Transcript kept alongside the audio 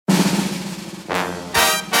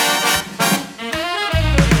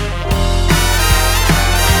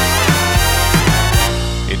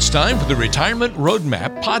time for the Retirement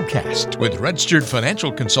Roadmap podcast with registered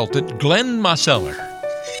financial consultant Glenn Mosseller.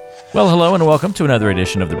 Well, hello and welcome to another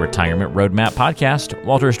edition of the Retirement Roadmap podcast.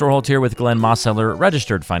 Walter Storholt here with Glenn Mosseller,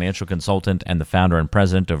 registered financial consultant and the founder and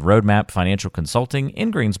president of Roadmap Financial Consulting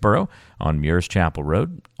in Greensboro on Muirs Chapel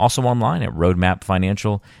Road. Also online at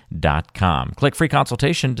roadmapfinancial.com. Click free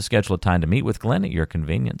consultation to schedule a time to meet with Glenn at your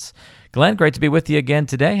convenience. Glenn, great to be with you again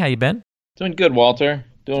today. How you been? Doing good, Walter.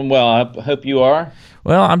 Doing well. I hope you are.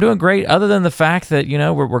 Well, I'm doing great, other than the fact that,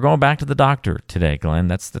 we're going back to the doctor today, Glenn.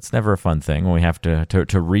 That's never a fun thing when we have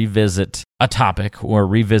to revisit a topic or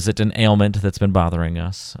revisit an ailment that's been bothering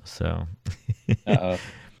us. So a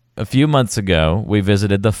few months ago, we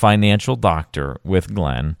visited the financial doctor with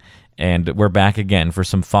Glenn, and we're back again for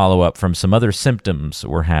some follow-up from some other symptoms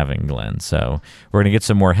we're having, Glenn. So we're going to get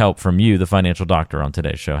some more help from you, the financial doctor, on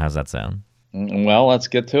today's show. How's that sound? Well, let's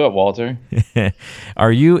get to it, Walter.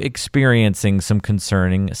 Are you experiencing some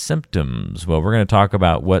concerning symptoms? Well, we're going to talk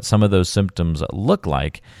about what some of those symptoms look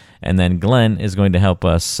like, and then Glenn is going to help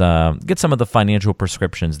us get some of the financial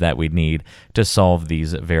prescriptions that we need to solve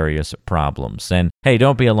these various problems. And hey,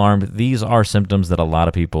 don't be alarmed. These are symptoms that a lot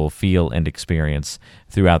of people feel and experience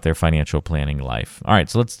throughout their financial planning life. All right,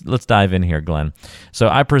 so let's dive in here, Glenn. So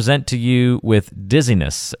I present to you with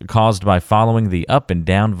dizziness caused by following the up and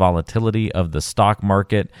down volatility of the stock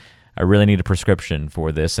market. I really need a prescription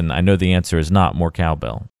for this, and I know the answer is not more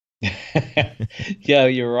cowbell. Yeah,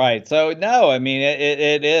 you're right. So no, I mean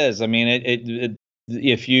it is. I mean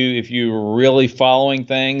if you're really following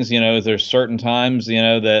things, there's certain times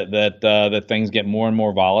that things get more and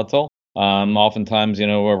more volatile. Oftentimes,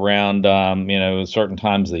 around certain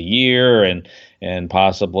times of the year and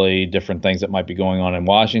possibly different things that might be going on in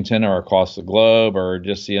Washington or across the globe, or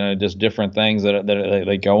just different things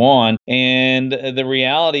that go on. And the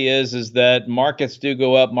reality is that markets do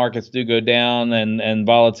go up, markets do go down, and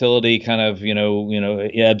volatility kind of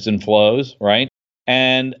ebbs and flows, right?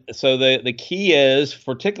 And so the key is,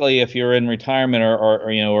 particularly if you're in retirement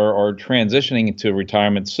or transitioning into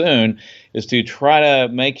retirement soon, is to try to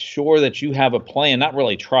make sure that you have a plan. Not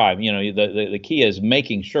really try. The key is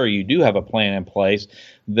making sure you do have a plan in place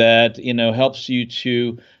that helps you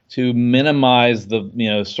to minimize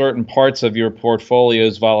the certain parts of your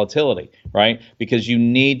portfolio's volatility, right? Because you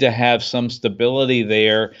need to have some stability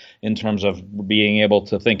there in terms of being able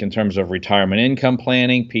to think in terms of retirement income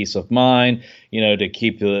planning, peace of mind, to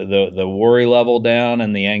keep the worry level down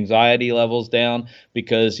and the anxiety levels down.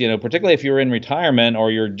 Because particularly if you're in retirement or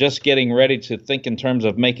you're just getting ready to think in terms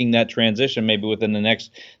of making that transition, maybe within the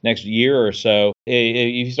next year or so,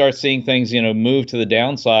 if you start seeing things move to the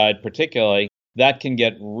downside, particularly, that can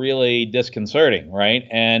get really disconcerting, right?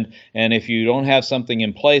 And if you don't have something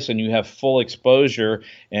in place and you have full exposure,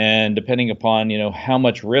 and depending upon how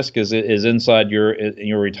much risk is inside your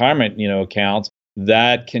retirement accounts,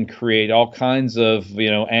 that can create all kinds of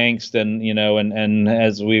angst and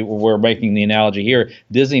as we're making the analogy here,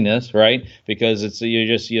 dizziness, right? Because it's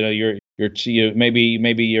maybe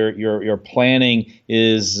your planning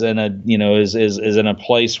is in a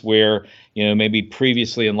place where maybe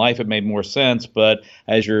previously in life it made more sense, but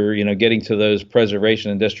as you're getting to those preservation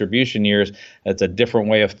and distribution years, it's a different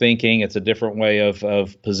way of thinking. It's a different way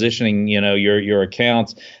of positioning your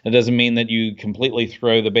accounts. It doesn't mean that you completely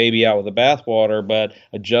throw the baby out with the bathwater, but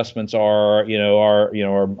adjustments are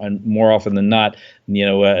more often than not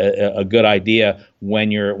a good idea when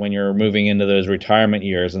you're moving into those retirement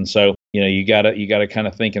years. And so you gotta kind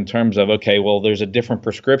of think in terms of, okay, well, there's a different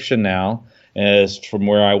prescription now as from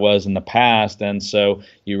where I was in the past, and so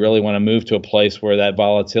you really want to move to a place where that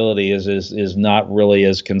volatility is not really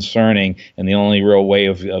as concerning, and the only real way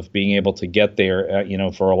of being able to get there,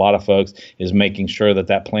 for a lot of folks, is making sure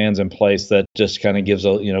that plan's in place that just kind of gives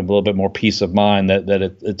a little bit more peace of mind that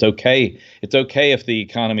it's okay. It's okay if the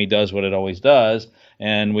economy does what it always does,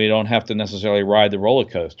 and we don't have to necessarily ride the roller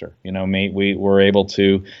coaster. We're able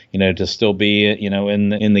to to still be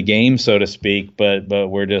in the game, so to speak, but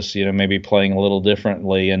we're just maybe playing a little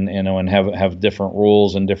differently and have different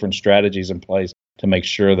rules and different strategies in place to make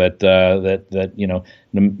sure that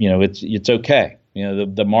it's okay.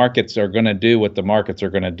 The markets are going to do what the markets are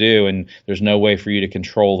going to do, and there's no way for you to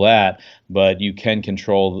control that, but you can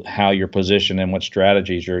control how you're positioned and what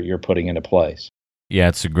strategies you're putting into place. Yeah,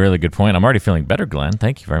 it's a really good point. I'm already feeling better, Glenn.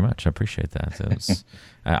 Thank you very much. I appreciate that.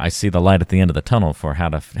 I see the light at the end of the tunnel for how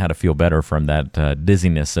to feel better from that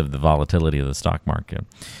dizziness of the volatility of the stock market.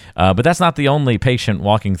 But that's not the only patient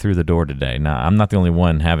walking through the door today. Now, I'm not the only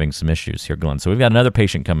one having some issues here, Glenn. So we've got another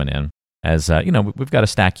patient coming in. as we've got to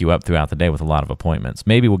stack you up throughout the day with a lot of appointments.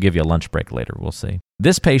 Maybe we'll give you a lunch break later. We'll see.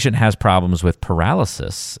 This patient has problems with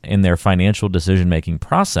paralysis in their financial decision-making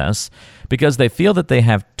process because they feel that they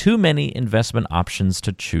have too many investment options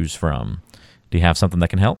to choose from. Do you have something that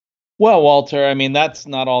can help? Well, Walter, I mean, that's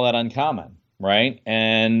not all that uncommon, right?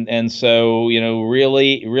 And so,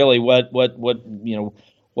 really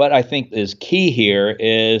what I think is key here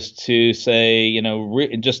is to say,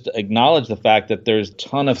 just acknowledge the fact that there's a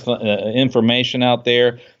ton of information out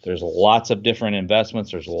there. There's lots of different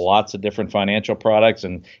investments. There's lots of different financial products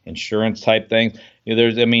and insurance type things.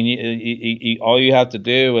 All you have to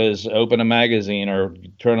do is open a magazine or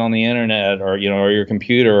turn on the internet or your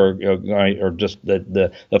computer or just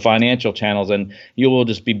the financial channels, and you will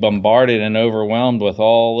just be bombarded and overwhelmed with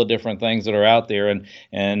all the different things that are out there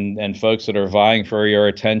and folks that are vying for your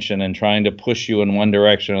attention and trying to push you in one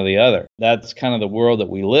direction or the other. That's kind of the world that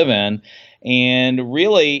we live in. And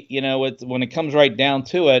really, when it comes right down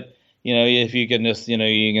to it, if you can just,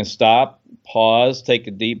 you can stop, pause, take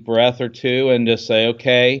a deep breath or two and just say,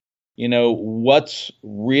 okay, what's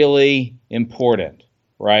really important,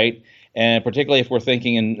 right? And particularly if we're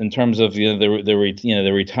thinking in terms of,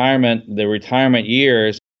 the retirement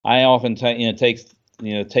years, I often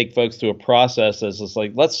take folks through a process as it's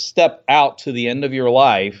like, let's step out to the end of your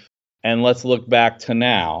life and let's look back to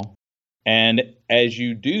now. And as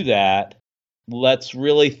you do that, let's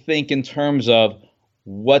really think in terms of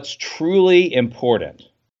what's truly important,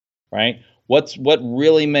 right? What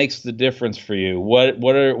really makes the difference for you? What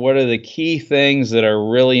are the key things that are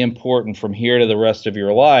really important from here to the rest of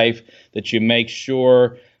your life that you make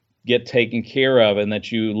sure get taken care of, and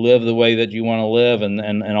that you live the way that you want to live, and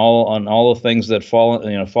all the things that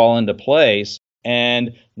fall into place.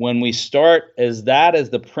 And when we start as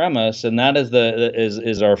the premise, and that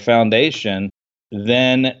is our foundation,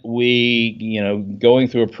 then we, going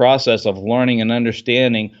through a process of learning and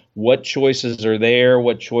understanding what choices are there,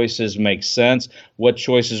 what choices make sense, what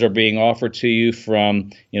choices are being offered to you from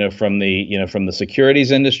the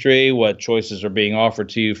securities industry, what choices are being offered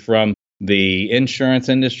to you from the insurance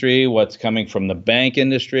industry, what's coming from the bank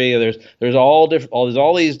industry. There's all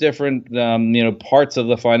these different parts of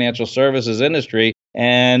the financial services industry,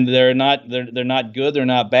 and they're not good, they're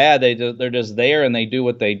not bad. They're just there and they do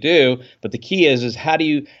what they do. But the key is how do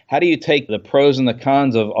you take the pros and the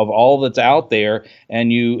cons of all that's out there,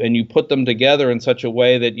 and you put them together in such a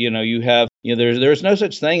way that you have. There's no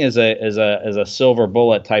such thing as a silver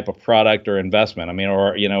bullet type of product or investment.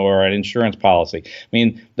 Or an insurance policy.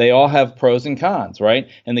 They all have pros and cons, right?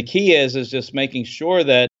 And the key is just making sure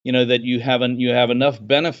that that you have enough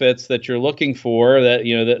benefits that you're looking for, that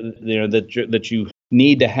that you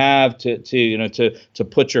need to have to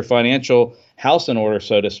put your financial house in order,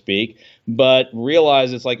 so to speak. But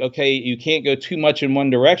realize it's like, okay, you can't go too much in one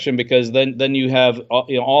direction, because then you have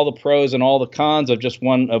all the pros and all the cons of just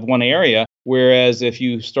one area. Whereas if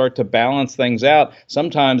you start to balance things out,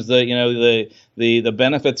 sometimes the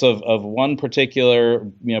benefits of one particular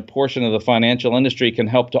portion of the financial industry can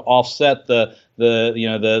help to offset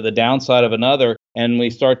the downside of another. And we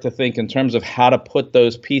start to think in terms of how to put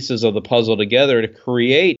those pieces of the puzzle together to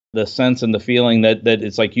create the sense and the feeling that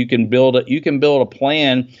it's like you can build a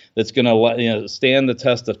plan that's going to stand the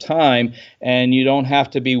test of time, and you don't have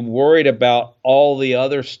to be worried about all the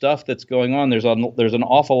other stuff that's going on. There's an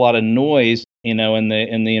awful lot of noise in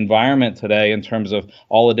the environment today in terms of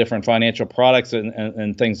all the different financial products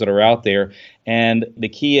and things that are out there. And the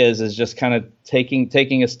key is just kind of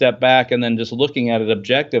taking a step back and then just looking at it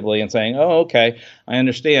objectively and saying, oh, okay, I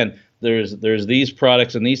understand. There's these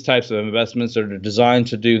products and these types of investments that are designed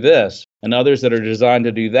to do this, and others that are designed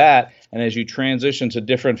to do that. And as you transition to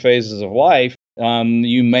different phases of life,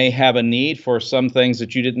 you may have a need for some things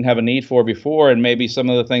that you didn't have a need for before, and maybe some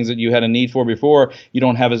of the things that you had a need for before, you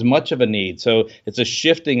don't have as much of a need. So it's a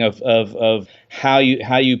shifting of how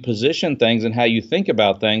you position things and how you think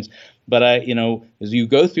about things. But as you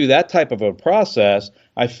go through that type of a process,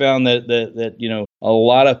 I found that a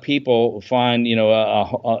lot of people find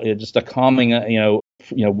just a calming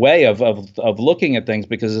way of looking at things,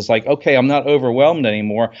 because it's like, okay, I'm not overwhelmed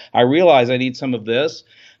anymore. I realize I need some of this,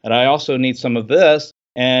 and I also need some of this.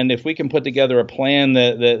 And if we can put together a plan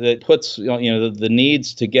that puts the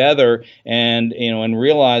needs together, and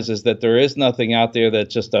realizes that there is nothing out there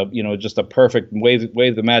that's just a perfect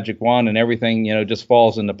wave the magic wand and everything just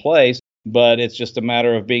falls into place, but it's just a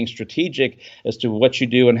matter of being strategic as to what you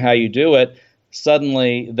do and how you do it.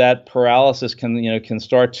 Suddenly that paralysis can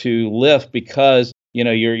start to lift, because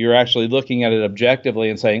you're actually looking at it objectively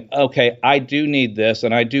and saying, okay, I do need this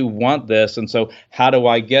and I do want this, and so how do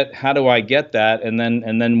I get that? And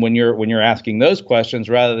then when you're asking those questions,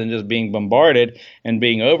 rather than just being bombarded and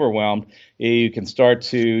being overwhelmed, you can start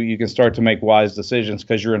to make wise decisions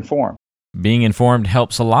because you're informed. Being informed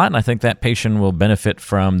helps a lot, and I think that patient will benefit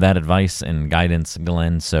from that advice and guidance,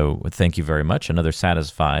 Glenn. So thank you very much. Another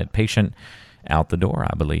satisfied patient out the door,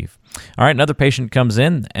 I believe. All right, another patient comes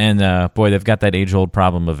in, and boy, they've got that age-old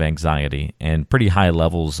problem of anxiety and pretty high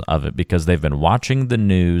levels of it because they've been watching the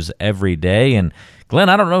news every day. And Glenn,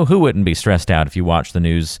 I don't know who wouldn't be stressed out if you watch the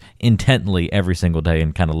news intently every single day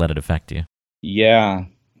and kind of let it affect you. Yeah.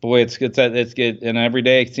 Boy, it's good, and every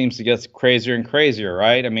day it seems to get crazier and crazier,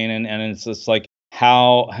 right? I mean, and it's just like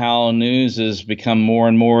how news has become more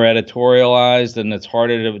and more editorialized, and it's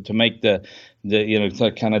harder to make the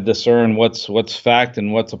to kind of discern what's fact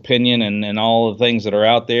and what's opinion, and all the things that are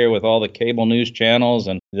out there with all the cable news channels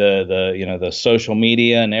and the social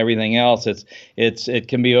media and everything else. It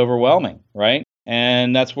can be overwhelming, right?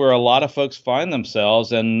 And that's where a lot of folks find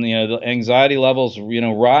themselves, and the anxiety levels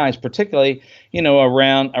rise, particularly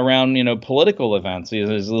around political events. At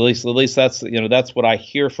least that's what I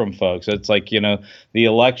hear from folks. It's like the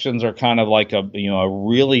elections are kind of like a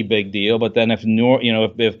really big deal, but then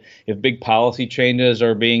if big policy changes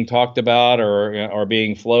are being talked about or are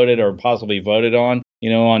being floated or possibly voted on,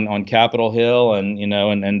 on Capitol Hill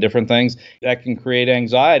and different things, that can create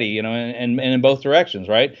anxiety, and in both directions,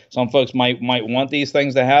 right? Some folks might want these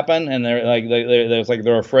things to happen, and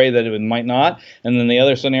they're afraid that it might not. And then the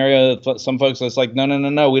other scenario, some folks, it's like,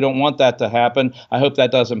 no, we don't want that to happen. I hope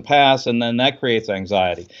that doesn't pass, and then that creates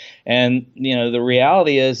anxiety. And the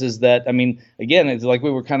reality is that, I mean, again, it's like we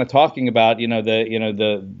were kind of talking about,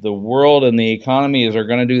 the world and the economy are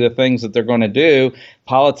going to do the things that they're going to do.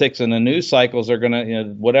 Politics and the news cycles are going to,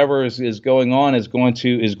 whatever is going on is going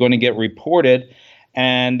to get reported.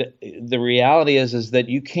 And the reality is that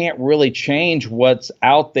you can't really change what's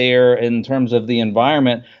out there in terms of the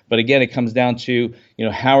environment. But again, it comes down to,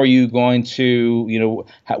 how are you going to,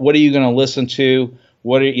 what are you going to listen to?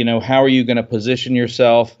 How are you going to position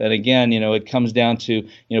yourself? And again, it comes down to,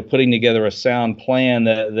 putting together a sound plan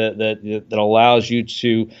that allows you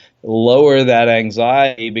to lower that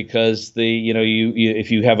anxiety, because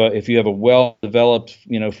if you have a well-developed,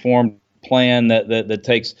 formed plan that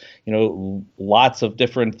takes, lots of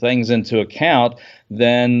different things into account,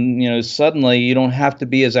 then, suddenly you don't have to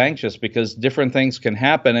be as anxious, because different things can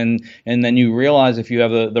happen. And then you realize, if you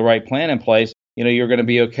have the right plan in place, you're going to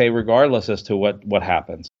be okay regardless as to what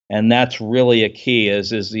happens. And that's really a key is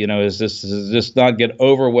just not get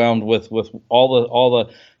overwhelmed with all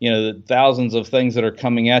the thousands of things that are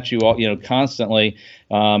coming at you constantly,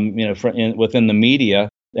 within the media.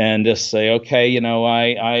 And just say, okay,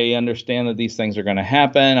 I understand that these things are going to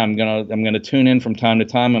happen. I'm gonna tune in from time to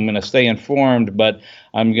time. I'm gonna stay informed, but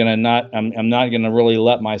I'm not gonna really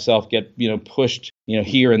let myself get pushed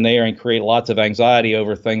here and there and create lots of anxiety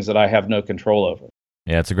over things that I have no control over.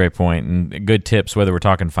 Yeah, that's a great point, and good tips, whether we're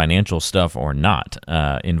talking financial stuff or not,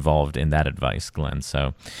 involved in that advice, Glenn.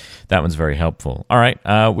 So that one's very helpful. All right,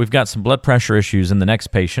 we've got some blood pressure issues in the next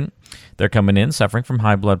patient. They're coming in suffering from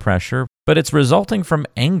high blood pressure, but it's resulting from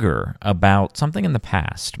anger about something in the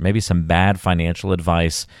past, maybe some bad financial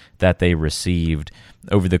advice that they received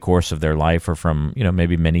over the course of their life, or from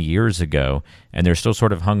maybe many years ago, and they're still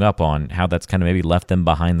sort of hung up on how that's kind of maybe left them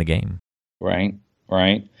behind the game. Right.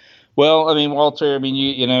 Well, I mean, Walter, I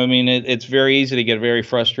mean, it's very easy to get very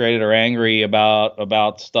frustrated or angry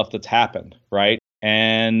about stuff that's happened, right?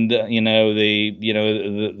 And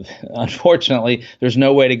unfortunately, there's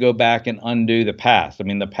no way to go back and undo the past. I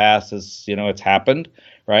mean, the past is, it's happened,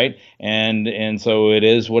 right? And so it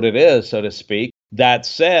is what it is, so to speak. That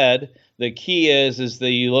said, the key is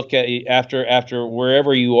that you look at after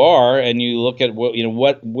wherever you are, and you look at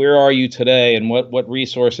where are you today, and what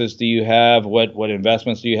resources do you have, what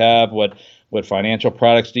investments do you have, what financial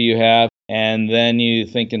products do you have, and then you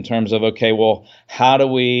think in terms of, okay, well, how do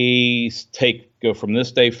we go from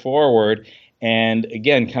this day forward? And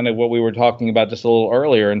again, kind of what we were talking about just a little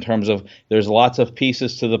earlier, in terms of there's lots of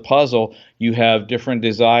pieces to the puzzle. You have different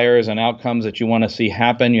desires and outcomes that you want to see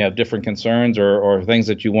happen. You have different concerns or things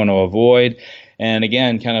that you want to avoid. And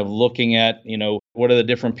again, kind of looking at, what are the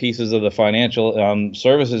different pieces of the financial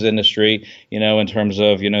services industry, in terms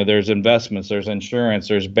of, there's investments, there's insurance,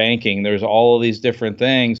 there's banking, there's all of these different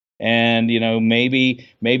things. And maybe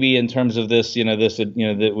in terms of this,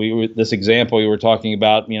 this example we were talking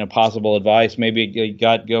about, possible advice, maybe it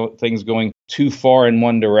got things going too far in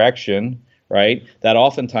one direction, right? That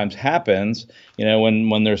oftentimes happens,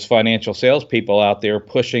 when there's financial salespeople out there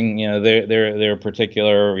pushing, their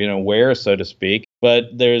particular, wares, so to speak.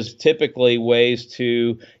 But there's typically ways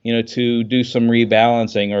to do some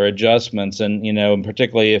rebalancing or adjustments, and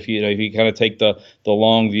particularly if you kind of take the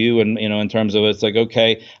long view, and in terms of, it's like,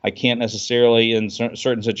 okay, I can't necessarily, in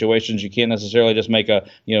certain situations, you can't necessarily just make a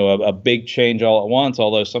big change all at once.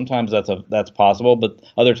 Although sometimes that's possible, but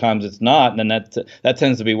other times it's not, and then that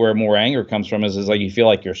tends to be where more anger comes from. Is like you feel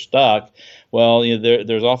like you're stuck. Well,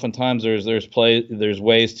 there's oftentimes there's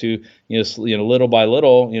ways to little by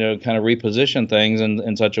little kind of reposition things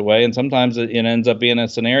in such a way, and sometimes it ends up being a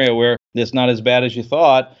scenario where it's not as bad as you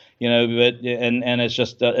thought, but it's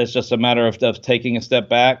just a matter of taking a step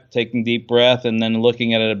back, taking deep breath, and then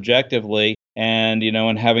looking at it objectively, and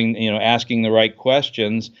and having asking the right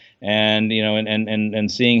questions, and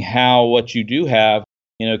and seeing how what you do have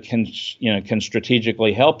can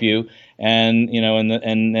strategically help you. And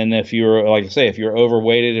and if you're, like I say, if you're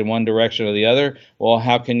overweighted in one direction or the other, well,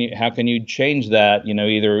 how can you change that?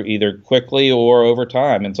 Either quickly or over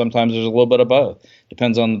time. And sometimes there's a little bit of both.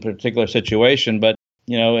 Depends on the particular situation. But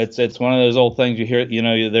it's one of those old things you hear.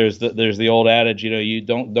 There's the old adage. You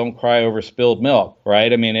don't cry over spilled milk,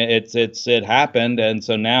 right? I mean, it happened, and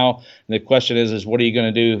so now the question is what are you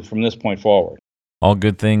going to do from this point forward? All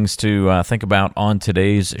good things to think about on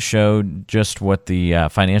today's show, just what the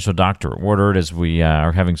financial doctor ordered as we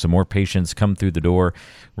are having some more patients come through the door,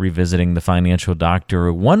 revisiting the financial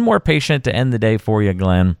doctor. One more patient to end the day for you,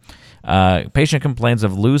 Glenn. Patient complains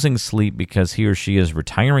of losing sleep because he or she is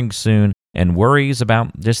retiring soon and worries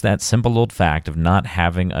about just that simple old fact of not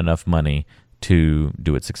having enough money to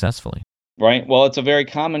do it successfully. Right. Well, it's a very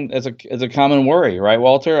common common worry, right,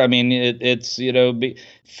 Walter? I mean, it's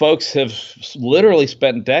folks have literally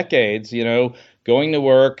spent decades, going to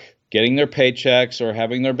work, getting their paychecks, or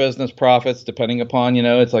having their business profits, depending upon,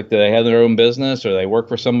 it's like, do they have their own business or they work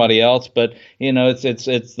for somebody else? But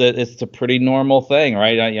it's a pretty normal thing,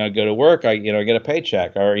 right? I go to work, I get a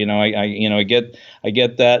paycheck, or I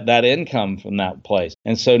get that income from that place.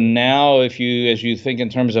 And so now, as you think in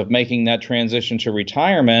terms of making that transition to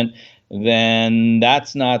retirement, then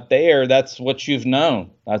that's not there. That's what you've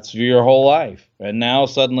known. That's your whole life. And now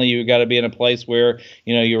suddenly you've got to be in a place where,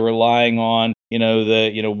 you're relying on,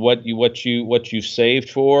 what you saved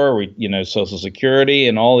for, Social Security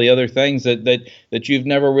and all the other things that you've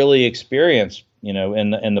never really experienced,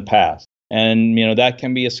 in the past. And that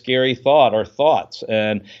can be a scary thought or thoughts,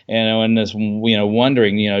 and this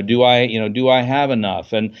wondering, do I have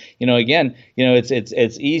enough? And again,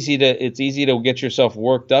 it's easy to get yourself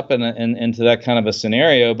worked up into that kind of a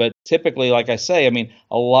scenario. But typically, like I say, I mean,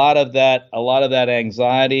 a lot of that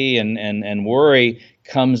anxiety and worry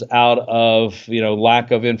comes out of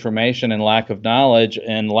lack of information and lack of knowledge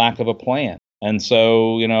and lack of a plan. And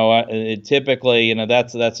so, typically,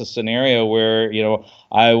 that's a scenario where,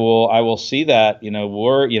 I will see that,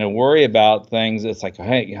 worry about things. It's like,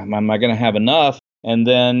 hey, am I going to have enough? And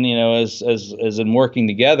then, as in working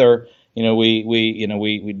together, we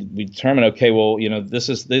determine, okay, well, this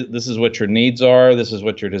is what your needs are, this is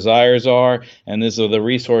what your desires are, and these are the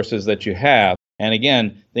resources that you have. And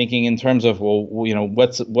again, thinking in terms of, well,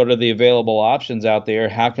 what are the available options out there?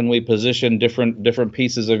 How can we position different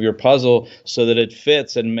pieces of your puzzle so that it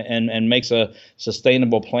fits and makes a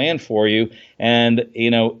sustainable plan for you? And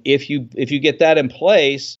if you get that in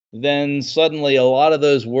place, then suddenly a lot of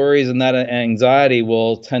those worries and that anxiety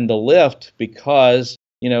will tend to lift, because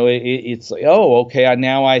it's like, oh, okay,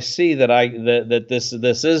 now I see that that this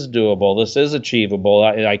is doable, this is achievable,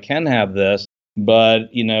 I can have this. But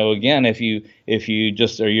again, if you're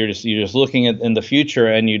just looking at in the future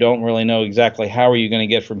and you don't really know exactly how are you going to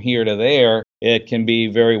get from here to there, it can be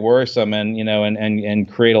very worrisome and and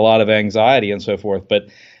create a lot of anxiety and so forth. But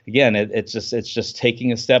again, it's just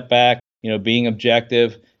taking a step back, being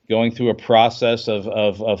objective, going through a process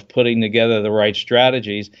of putting together the right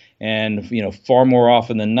strategies, and far more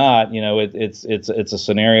often than not, it's a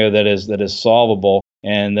scenario that is solvable.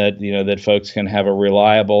 And that folks can have a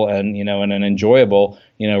reliable and and an enjoyable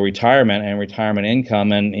retirement and retirement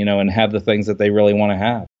income, and have the things that they really want to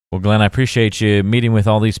have. Well, Glenn, I appreciate you meeting with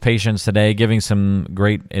all these patients today, giving some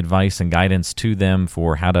great advice and guidance to them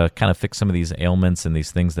for how to kind of fix some of these ailments and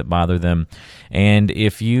these things that bother them. And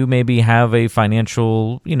if you maybe have a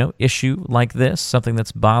financial, issue like this, something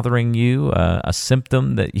that's bothering you, a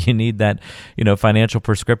symptom that you need that, financial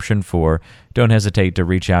prescription for, don't hesitate to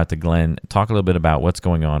reach out to Glenn. Talk a little bit about what's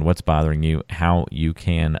going on, what's bothering you, how you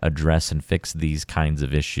can address and fix these kinds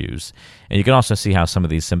of issues. And you can also see how some of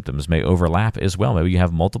these symptoms may overlap as well. Maybe you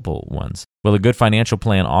have multiple ones. Well, a good financial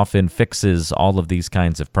plan often fixes all of these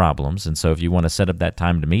kinds of problems. And so if you want to set up that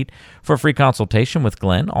time to meet for a free consultation with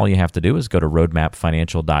Glenn, all you have to do is go to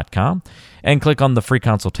roadmapfinancial.com and click on the free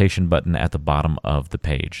consultation button at the bottom of the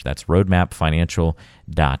page. That's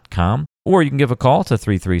roadmapfinancial.com. Or you can give a call to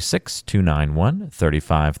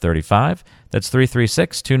 336-291-3535. That's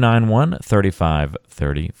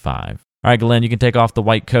 336-291-3535. All right, Glenn, you can take off the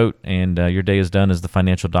white coat, and your day is done as the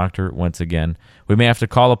financial doctor once again. We may have to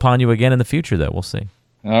call upon you again in the future, though. We'll see.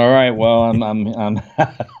 All right. Well, I'm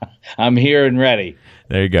I'm here and ready.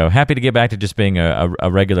 There you go. Happy to get back to just being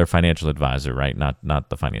a regular financial advisor, right?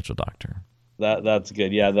 Not the financial doctor. That's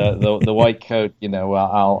good. Yeah, the white coat.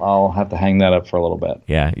 I'll have to hang that up for a little bit.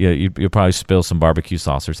 Yeah, you'll probably spill some barbecue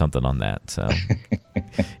sauce or something on that. So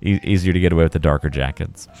easier to get away with the darker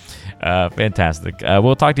jackets. Fantastic.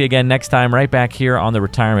 We'll talk to you again next time, right back here on the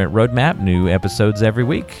Retirement Roadmap. New episodes every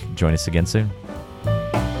week. Join us again soon.